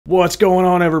What's going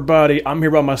on, everybody? I'm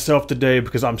here by myself today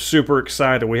because I'm super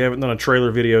excited. We haven't done a trailer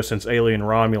video since Alien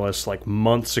Romulus, like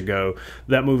months ago.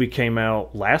 That movie came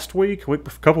out last week, a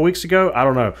couple weeks ago. I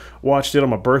don't know. Watched it on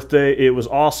my birthday. It was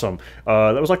awesome.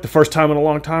 That was like the first time in a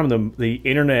long time the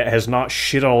internet has not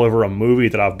shit all over a movie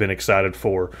that I've been excited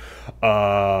for.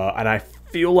 And I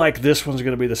feel like this one's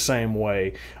going to be the same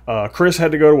way. Chris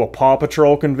had to go to a Paw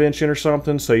Patrol convention or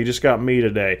something, so you just got me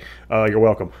today. You're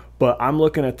welcome. But I'm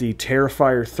looking at the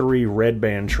Terrifier 3 Red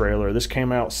Band trailer. This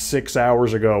came out 6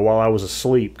 hours ago while I was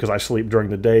asleep, because I sleep during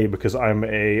the day because I'm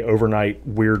a overnight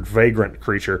weird vagrant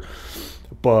creature.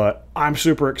 But I'm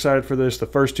super excited for this. The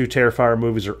first two Terrifier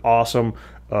movies are awesome.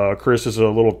 Chris is a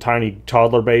little tiny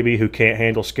toddler baby who can't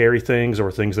handle scary things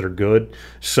or things that are good.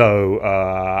 So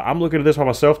I'm looking at this by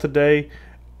myself today,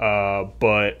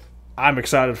 but I'm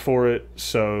excited for it.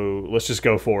 So let's just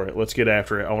go for it. Let's get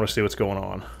after it. I want to see what's going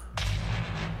on.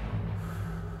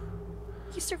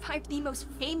 You survived the most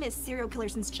famous serial killer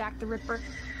since Jack the Ripper.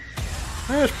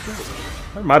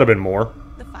 There might have been more.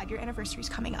 The 5-year anniversary is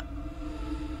coming up.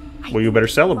 Well, you better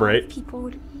celebrate. People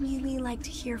would really like to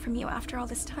hear from you after all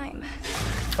this time.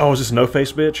 Oh, is this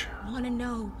No-Face bitch? I want to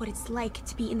know what it's like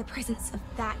to be in the presence of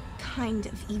that kind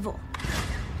of evil.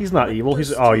 He's not evil.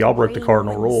 He's y'all broke the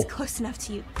cardinal rule. Close enough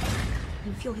to you.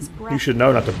 You feel his breath. You should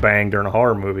know not to bang during a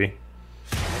horror movie.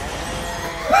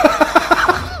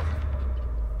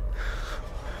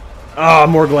 Ah,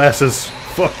 more glasses.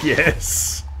 Fuck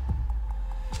yes.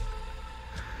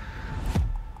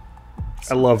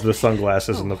 I love the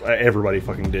sunglasses, and everybody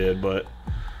fucking did, but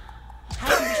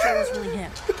How can you sure it was really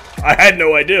him? I had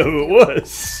no idea who it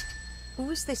was. Who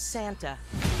is this Santa?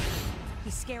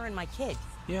 He's scaring my kid.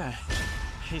 Yeah,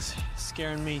 he's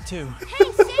scaring me too.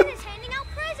 Hey, Santa's handing out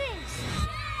presents!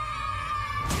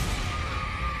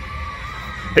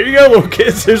 Here you go, little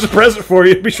kids. Here's a present for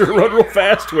you. Be sure to run real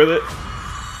fast with it.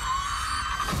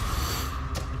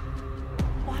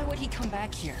 Why would he come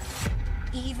back here?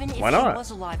 Even if he Why not?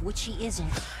 was alive, which he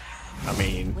isn't. I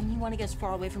mean, Wouldn't you want to get as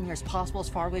far away from here as possible, as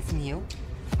far away from you?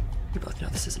 We both know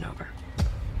this isn't over.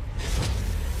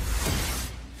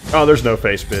 oh, there's no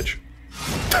face, bitch.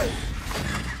 I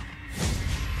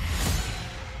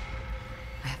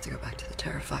have to go back to the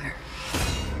Terrifier.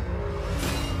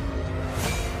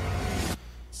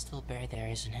 Still buried there,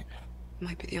 isn't it?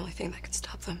 Might be the only thing that could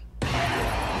stop them.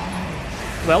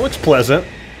 That looks pleasant.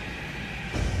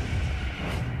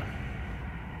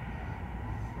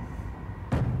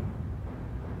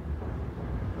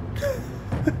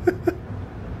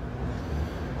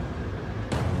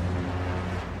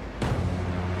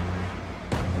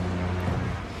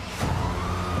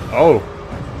 Oh.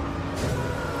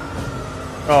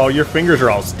 Oh, your fingers are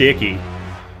all sticky.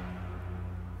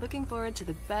 Looking forward to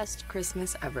the best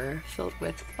Christmas ever, filled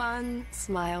with fun,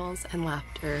 smiles, and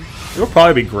laughter. It'll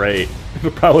probably be great.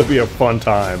 It'll probably be a fun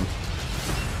time.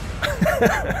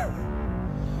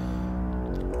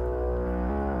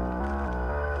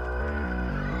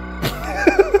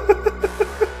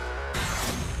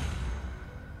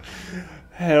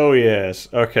 Hell yes.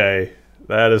 Okay.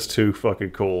 That is too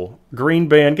fucking cool. Green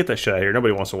Band, get that shit out of here.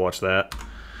 Nobody wants to watch that.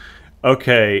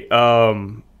 Okay,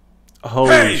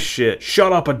 holy shit.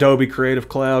 Shut up, Adobe Creative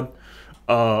Cloud.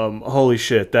 Holy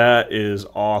shit, that is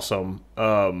awesome.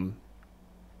 I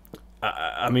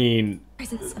mean,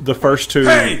 the first two...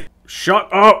 Hey! Shut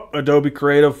up, Adobe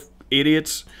Creative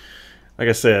idiots. Like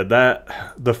I said,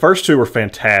 the first two were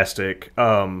fantastic.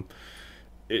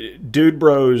 Dude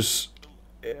Bros...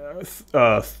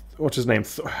 what's his name?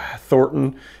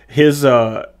 Thornton. His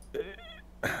I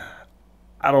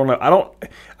don't know.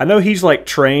 I know he's like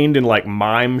trained in like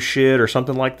mime shit or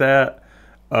something like that.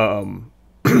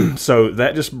 So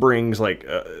that just brings like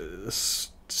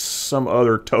some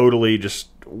other totally just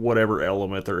whatever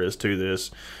element there is to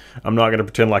this. I'm not gonna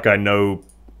pretend like I know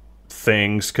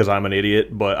things because I'm an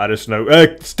idiot, but I just know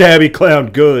stabby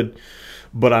clown good.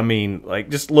 But I mean, like,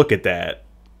 just look at that.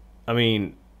 I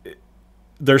mean,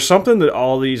 there's something that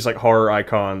all these like horror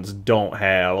icons don't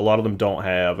have. A lot of them don't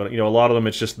have. You know, a lot of them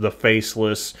it's just the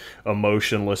faceless,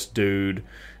 emotionless dude.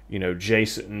 You know,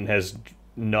 Jason has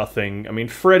nothing. I mean,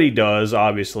 Freddy does,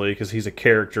 obviously, because he's a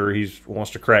character. He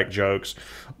wants to crack jokes.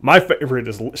 My favorite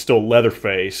is still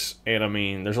Leatherface. And I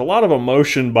mean, there's a lot of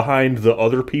emotion behind the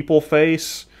other people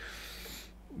face.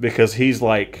 Because he's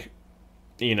like,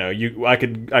 you know, I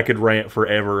could rant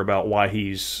forever about why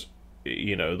he's,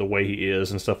 you know, the way he is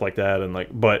and stuff like that, and like,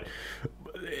 but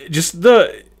just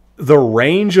the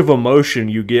range of emotion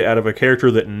you get out of a character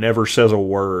that never says a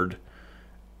word,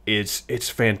 it's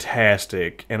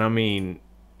fantastic. And I mean,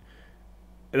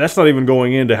 that's not even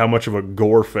going into how much of a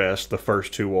gore fest the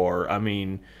first two are. I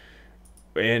mean,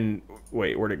 and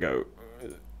wait, where'd it go?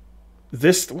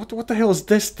 This, what the hell is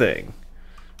this thing?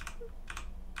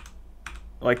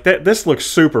 Like, this looks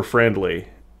super friendly.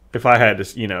 If I had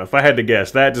to, you know, if I had to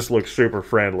guess, that just looks super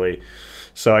friendly.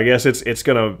 So I guess it's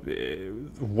gonna,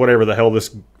 whatever the hell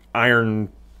this Iron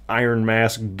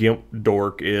Mask Gimp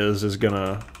dork is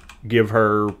gonna give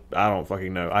her. I don't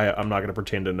fucking know. I'm not gonna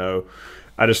pretend to know.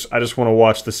 I just want to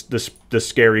watch the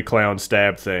scary clown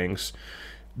stab things.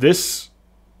 This,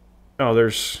 oh,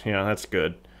 there's, yeah, that's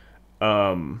good.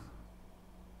 For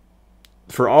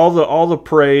all the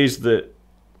praise that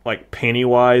like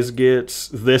Pennywise gets,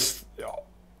 this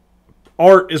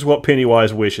art is what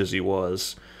Pennywise wishes he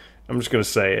was. I'm just gonna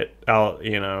say it.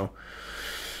 You know,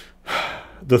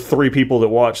 the 3 people that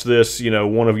watch this, you know,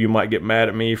 one of you might get mad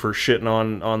at me for shitting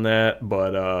on that,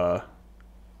 but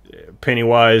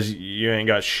Pennywise, you ain't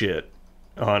got shit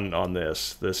on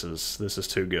this. This is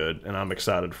too good, and I'm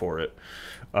excited for it.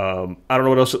 I don't know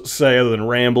what else to say other than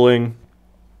rambling.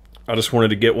 I just wanted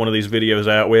to get one of these videos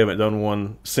out. We haven't done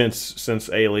one since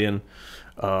Alien,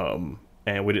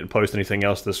 and we didn't post anything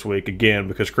else this week, again,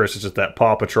 because Chris is at that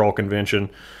Paw Patrol convention.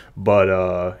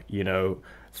 But, you know,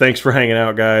 thanks for hanging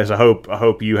out, guys. I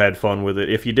hope you had fun with it.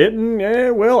 If you didn't,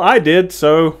 well, I did,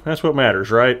 so that's what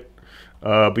matters, right?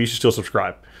 But you should still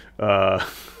subscribe.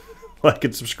 Like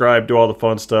and subscribe, do all the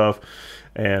fun stuff.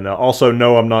 And also,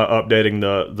 no, I'm not updating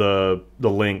the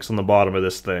links on the bottom of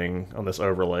this thing, on this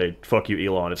overlay. Fuck you,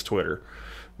 Elon, it's Twitter.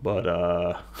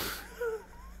 But,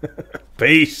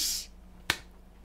 peace.